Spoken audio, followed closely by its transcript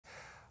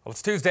Well,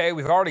 it's Tuesday.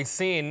 We've already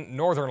seen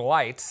northern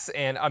lights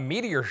and a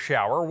meteor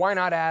shower. Why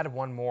not add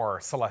one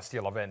more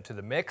celestial event to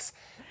the mix?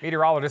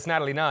 Meteorologist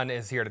Natalie Nunn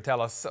is here to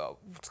tell us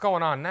what's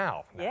going on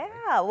now. Natalie.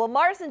 Yeah, well,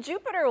 Mars and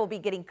Jupiter will be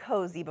getting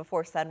cozy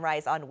before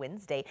sunrise on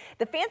Wednesday.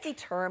 The fancy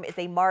term is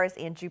a Mars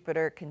and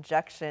Jupiter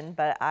conjunction,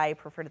 but I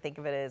prefer to think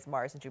of it as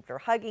Mars and Jupiter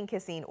hugging,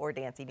 kissing, or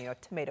dancing,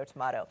 tomato,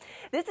 tomato.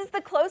 This is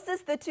the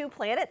closest the two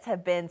planets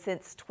have been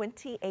since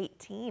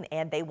 2018,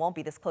 and they won't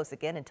be this close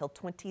again until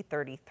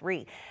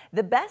 2033.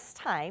 The best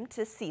time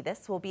to see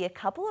this will be a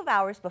couple of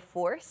hours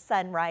before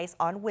sunrise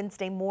on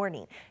Wednesday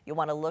morning. You'll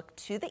want to look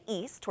to the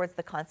east towards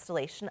the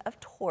constellation of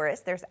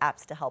Taurus. There's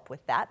apps to help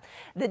with that.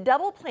 The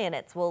double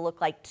planets will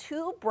look like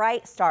two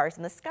bright stars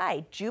in the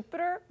sky.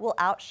 Jupiter will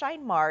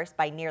outshine Mars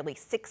by nearly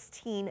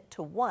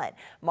 16-1.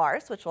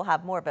 Mars, which will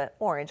have more of an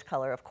orange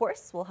color, of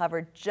course, will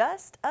hover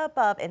just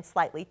above and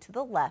slightly to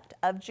the left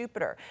of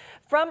Jupiter.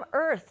 From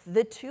Earth,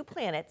 the two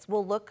planets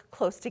will look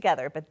close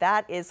together, but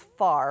that is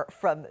far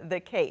from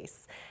the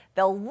case.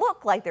 They'll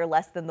look like they're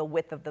less than the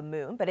width of the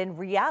moon, but in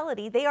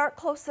reality, they aren't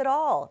close at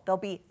all. They'll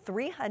be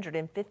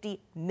 350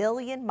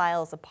 million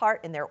miles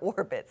apart in their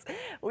orbits.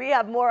 We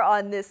have more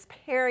on this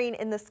pairing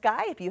in the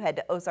sky. If you head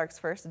to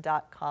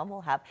ozarksfirst.com,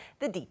 we'll have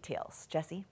the details. Jesse?